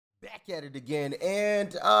Back at it again,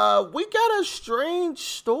 and we got a strange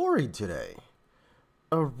story today.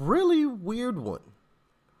 A really weird one.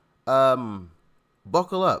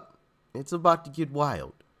 Buckle up. It's about to get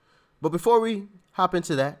wild. But before we hop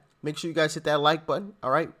into that, make sure you guys hit that like button,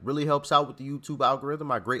 all right? Really helps out with the YouTube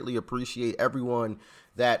algorithm. I greatly appreciate everyone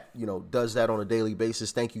that, does that on a daily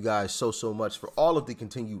basis. Thank you guys so much for all of the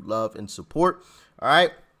continued love and support, all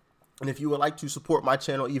right? And if you would like to support my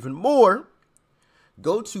channel even more,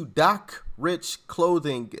 go to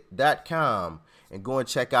DocRichClothing.com and go and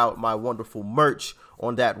check out my wonderful merch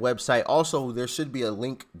on that website. Also, there should be a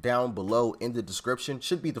link down below in the description.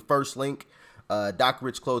 Should be the first link,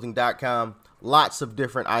 DocRichClothing.com. Lots of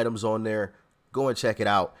different items on there. Go and check it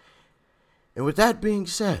out. And with that being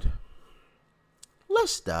said,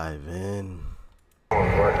 let's dive in.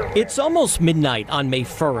 It's almost midnight on May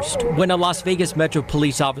 1st when a Las Vegas Metro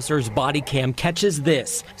police officer's body cam catches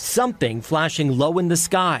this, something flashing low in the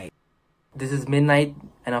sky. This is midnight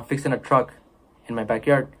and I'm fixing a truck in my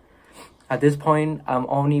backyard. At this point, I'm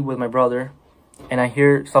only with my brother and I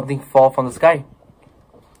hear something fall from the sky.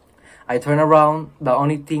 I turn around, the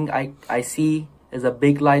only thing I see is a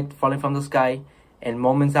big light falling from the sky, and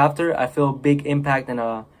moments after, I feel a big impact and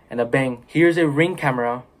a bang. Here's a Ring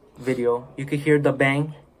camera video. You could hear the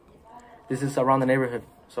bang. This is around the neighborhood,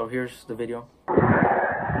 so here's the video.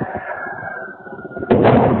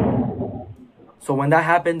 So when that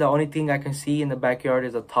happened, the only thing I can see in the backyard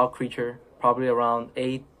is a tall creature, probably around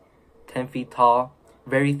 8-10 feet tall,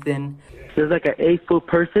 very thin. There's like an 8-foot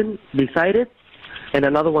person beside it, and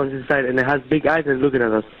another one's inside, and it has big eyes and looking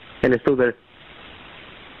at us, and it's still there.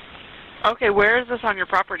 Okay, where is this on your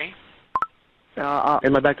property?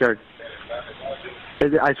 In my backyard.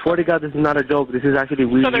 I swear to God, this is not a joke. This is actually,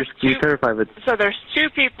 we're terrified of it. So there's two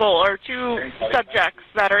people or two subjects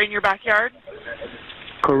that are in your backyard?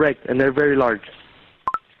 Correct, and they're very large.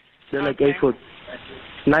 They're like 8 foot,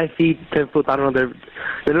 9 feet, 10 foot. I don't know.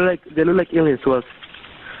 They look like aliens to us.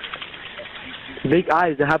 Big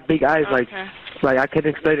eyes. They have big eyes, like I can't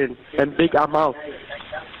explain it. And big mouth.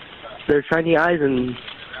 They're shiny eyes, and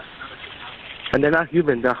they're not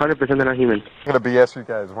human. They're 100% they're not human. I'm gonna BS you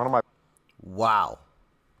guys. One of my Wow.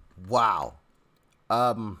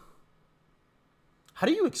 How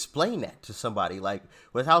do you explain that to somebody, like,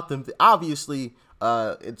 without them? Obviously,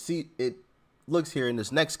 it looks here in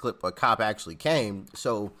this next clip a cop actually came,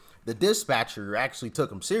 so the dispatcher actually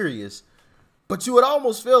took him serious. But you would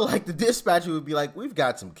almost feel like the dispatcher would be like, we've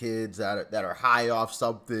got some kids that are high off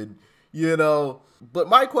something, But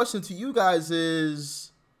my question to you guys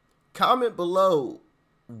is, comment below,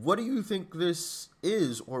 what do you think this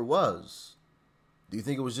is or was? Do you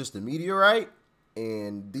think it was just a meteorite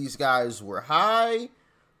and these guys were high,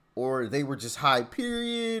 or they were just high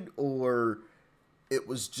period, or it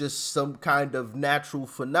was just some kind of natural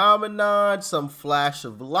phenomenon, some flash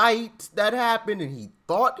of light that happened and he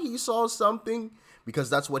thought he saw something because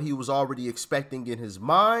that's what he was already expecting in his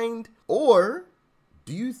mind? Or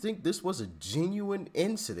do you think this was a genuine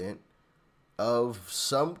incident of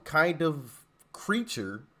some kind of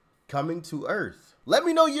creature coming to Earth? Let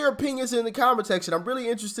me know your opinions in the comment section. I'm really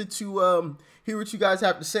interested to hear what you guys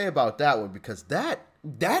have to say about that one, because that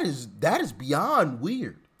is beyond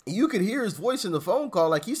weird. You could hear his voice in the phone call,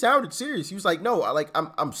 like he sounded serious. He was like, "No,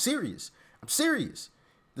 I'm serious. I'm serious."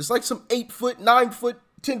 There's like some 8 foot, 9 foot,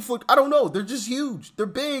 10 foot. I don't know. They're just huge. They're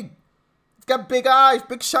big. It's got big eyes,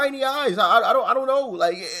 big shiny eyes. I don't know,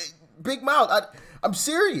 like big mouth. I'm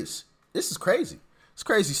serious. This is crazy. It's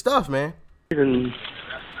crazy stuff, man.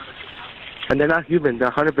 And they're not human.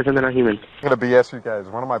 They're 100% they're not human. I'm gonna BS you guys.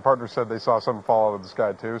 One of my partners said they saw something fall out of the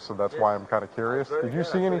sky too, so that's why I'm kind of curious. Did you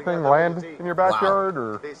see anything land in your backyard,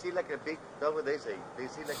 or? They see like a big. That's what they say. They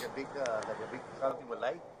see like a big something with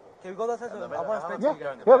light. Can we go downstairs? Yeah,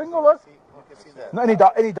 we can go look.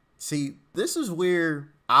 See, this is where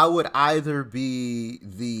I would either be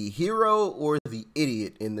the hero or the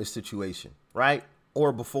idiot in this situation, right?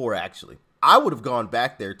 Or before, actually. I would have gone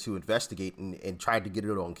back there to investigate and tried to get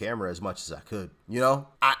it on camera as much as I could.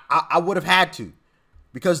 I would have had to,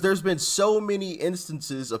 because there's been so many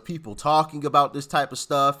instances of people talking about this type of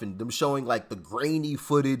stuff and them showing like the grainy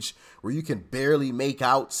footage where you can barely make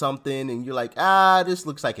out something and you're like, this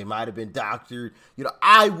looks like it might have been doctored.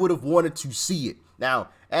 I would have wanted to see it. Now,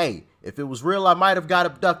 hey, if it was real, I might have got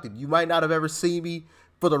abducted. You might not have ever seen me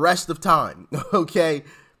for the rest of time, okay?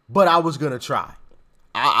 But I was going to try.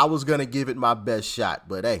 I was going to give it my best shot,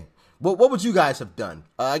 but hey, what would you guys have done?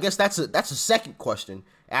 I guess that's a second question.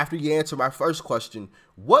 After you answer my first question,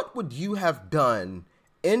 what would you have done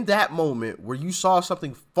in that moment where you saw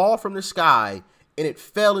something fall from the sky and it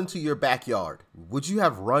fell into your backyard? Would you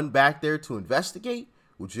have run back there to investigate?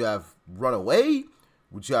 Would you have run away?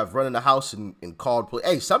 Would you have run in the house and called police?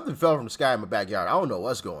 Hey, something fell from the sky in my backyard. I don't know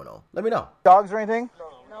what's going on. Let me know. Dogs or anything?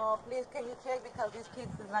 No, please, can you check, because these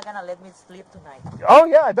kids is not gonna let me sleep tonight. Oh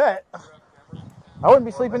yeah, I bet. I wouldn't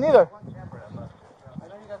be sleeping either. I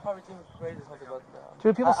know you guys probably think it's crazy or something, but...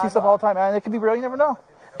 Dude, people see stuff all the time, man. It could be real. You never know.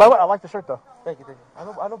 By the way, I like the shirt, though. Thank you. I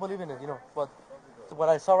don't believe in it, you know, but what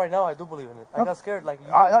I saw right now, I do believe in it. I got scared, like...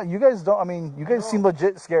 You guys don't, I mean, you guys seem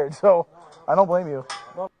legit scared, so I don't blame you.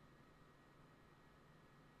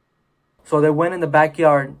 So they went in the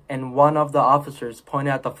backyard, and one of the officers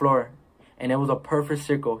pointed at the floor, and it was a perfect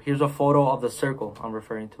circle. Here's a photo of the circle I'm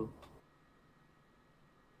referring to.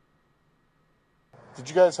 Did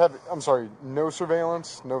you guys have, I'm sorry, no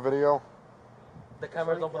surveillance, no video? The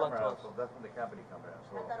cameras don't belong to us. So that's from the company camera.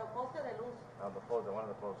 So, on the post, the one on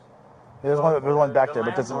the post. There's one back there,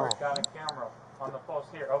 but doesn't. Got a camera on the post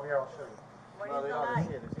here. Over here, I'll show you. No, they don't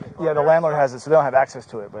see it. Yeah, the landlord has it, so they don't have access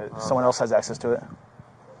to it, but someone else has access to it.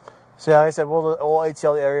 So yeah, like I said, we'll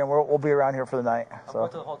ATL the area, and we'll be around here for the night. I'm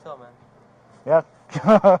going to the hotel, man. Yeah,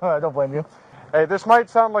 I don't blame you. Hey, this might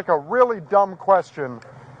sound like a really dumb question,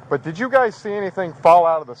 but did you guys see anything fall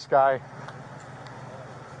out of the sky?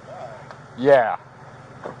 Yeah.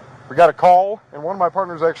 We got a call, and one of my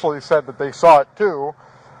partners actually said that they saw it too.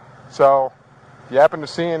 So, if you happen to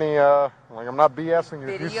see any, like I'm not BSing you,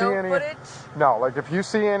 if you see any, footage? No, like if you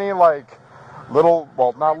see any like little,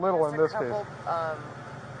 well not little in this case,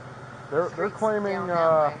 they're claiming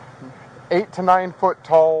 8 to 9 foot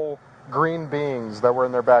tall green beings that were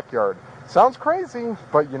in their backyard. Sounds crazy,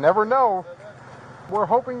 but you never know. We're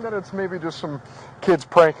hoping that it's maybe just some kids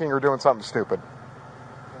pranking or doing something stupid.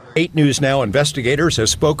 8 News Now investigators have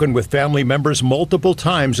spoken with family members multiple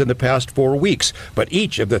times in the past 4 weeks, but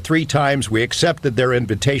each of the 3 times we accepted their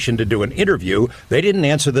invitation to do an interview, they didn't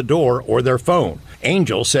answer the door or their phone.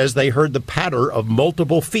 Angel says they heard the patter of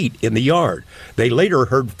multiple feet in the yard. They later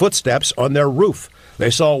heard footsteps on their roof. They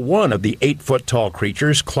saw one of the 8-foot-tall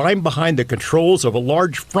creatures climb behind the controls of a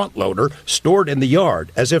large front loader stored in the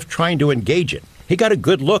yard as if trying to engage it. He got a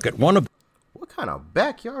good look at one of... What kind of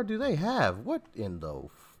backyard do they have? What in the...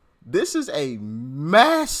 This is a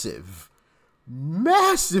massive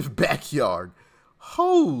backyard.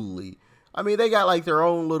 Holy. I mean, they got like their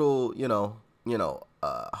own little,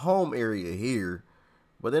 home area here.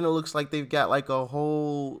 But then it looks like they've got like a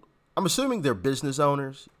whole, I'm assuming they're business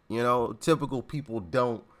owners. Typical people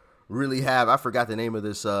don't really have, I forgot the name of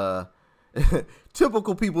this,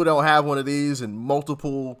 typical people don't have one of these and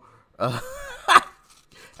multiple,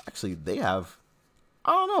 actually they have,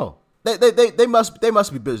 I don't know. They must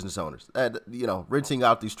be business owners, renting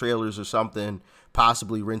out these trailers or something,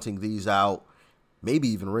 possibly renting these out, maybe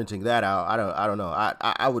even renting that out. I don't know.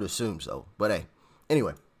 I would assume so. But hey,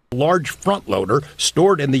 anyway. Large front loader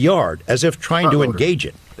stored in the yard as if trying to engage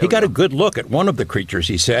it. He got a good look at one of the creatures,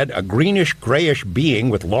 he said, a greenish-grayish being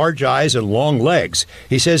with large eyes and long legs.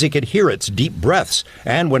 He says he could hear its deep breaths,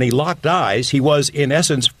 and when he locked eyes, he was, in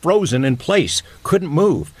essence, frozen in place, couldn't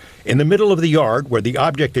move. In the middle of the yard, where the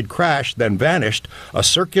object had crashed, then vanished, a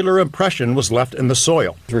circular impression was left in the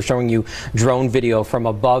soil. We're showing you drone video from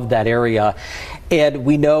above that area. And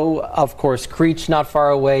we know, of course, Creech not far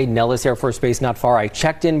away, Nellis Air Force Base not far. I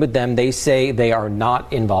checked in with them. They say they are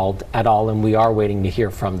not involved at all, and we are waiting to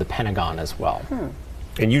hear from the Pentagon as well.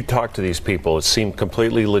 And you talked to these people. It seemed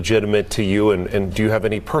completely legitimate to you. And do you have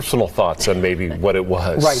any personal thoughts on maybe what it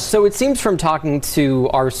was? Right. So it seems from talking to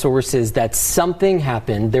our sources that something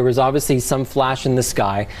happened. There was obviously some flash in the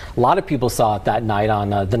sky. A lot of people saw it that night on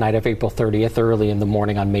the night of April 30th, early in the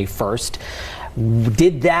morning on May 1st.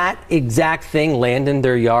 Did that exact thing land in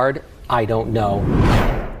their yard? I don't know.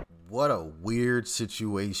 What a weird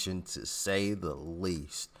situation, to say the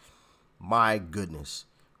least. My goodness.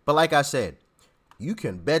 But like I said, you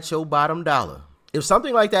can bet your bottom dollar. If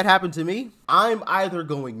something like that happened to me, I'm either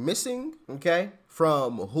going missing, okay,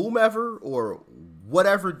 from whomever or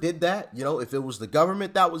whatever did that. If it was the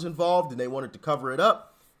government that was involved and they wanted to cover it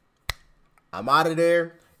up, I'm out of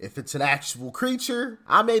there. If it's an actual creature,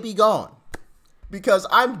 I may be gone. Because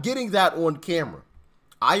I'm getting that on camera.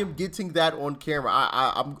 I am getting that on camera.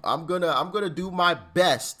 I'm gonna do my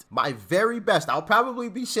best, my very best. I'll probably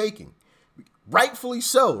be shaking, rightfully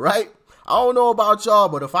so, right? I don't know about y'all,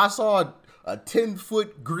 but if I saw a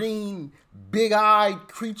 10-foot green, big-eyed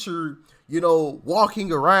creature,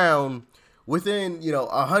 walking around within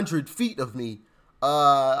 100 feet of me,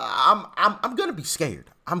 I'm gonna be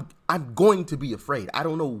scared. I'm going to be afraid. I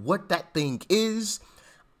don't know what that thing is.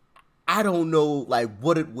 I don't know like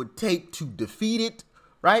what it would take to defeat it,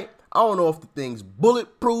 right? I don't know if the thing's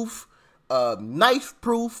bulletproof, knife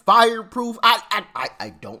proof, fireproof.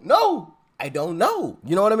 I don't know. I don't know.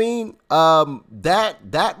 You know what I mean?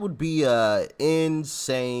 That would be a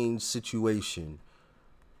insane situation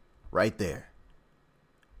right there.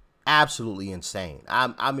 Absolutely insane.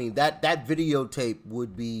 I mean, that videotape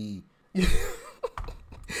would be...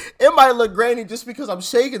 It might look grainy just because I'm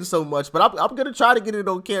shaking so much, but I'm going to try to get it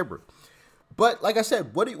on camera. But like I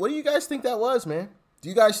said, what do you guys think that was, man? Do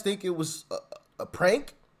you guys think it was a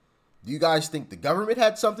prank? Do you guys think the government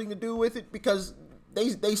had something to do with it? Because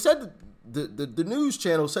they said the news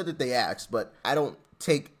channel said that they asked, but I don't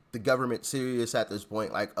take the government serious at this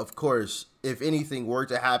point. Like, of course, if anything were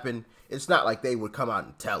to happen, it's not like they would come out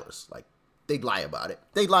and tell us. Like, they'd lie about it.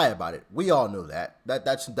 They'd lie about it. We all know that.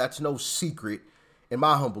 That's no secret. In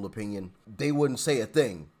my humble opinion, they wouldn't say a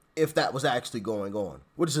thing if that was actually going on,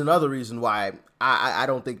 which is another reason why I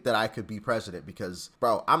don't think that I could be president, because,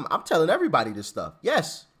 bro, I'm telling everybody this stuff.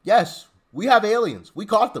 Yes, we have aliens. We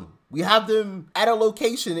caught them. We have them at a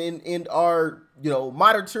location and are,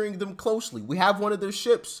 monitoring them closely. We have one of their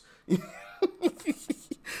ships.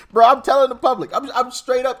 Bro, I'm telling the public. I'm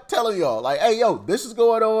straight up telling y'all, like, hey, yo, this is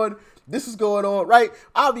going on. This is going on, right?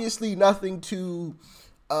 Obviously, nothing to...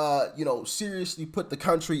 seriously put the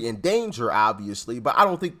country in danger, obviously, but I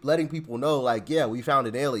don't think letting people know, like, yeah, we found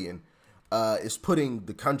an alien, is putting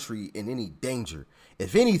the country in any danger.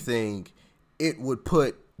 If anything, it would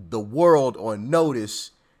put the world on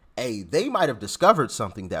notice. Hey, they might have discovered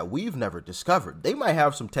something that we've never discovered. They might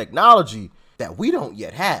have some technology that we don't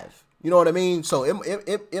yet have. You know what I mean? So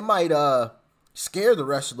it might scare the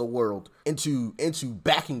rest of the world into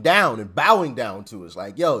backing down and bowing down to us.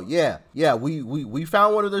 Like, yo, yeah, we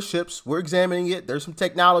found one of their ships. We're examining it. There's some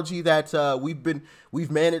technology that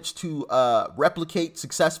we've managed to replicate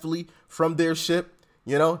successfully from their ship.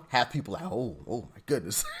 Have people like, oh my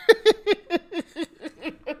goodness.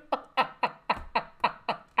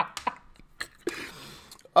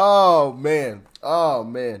 Oh man,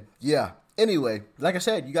 yeah. Anyway, like I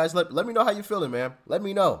said, you guys let me know how you're feeling, man. Let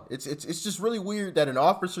me know. It's just really weird that an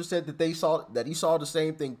officer said that he saw the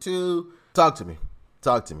same thing too. Talk to me.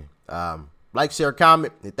 Like, share,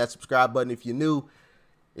 comment, hit that subscribe button if you're new.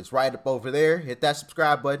 It's right up over there. Hit that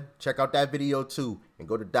subscribe button. Check out that video too, and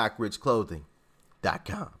go to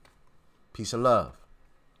DocRichClothing.com. Peace and love.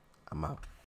 I'm out.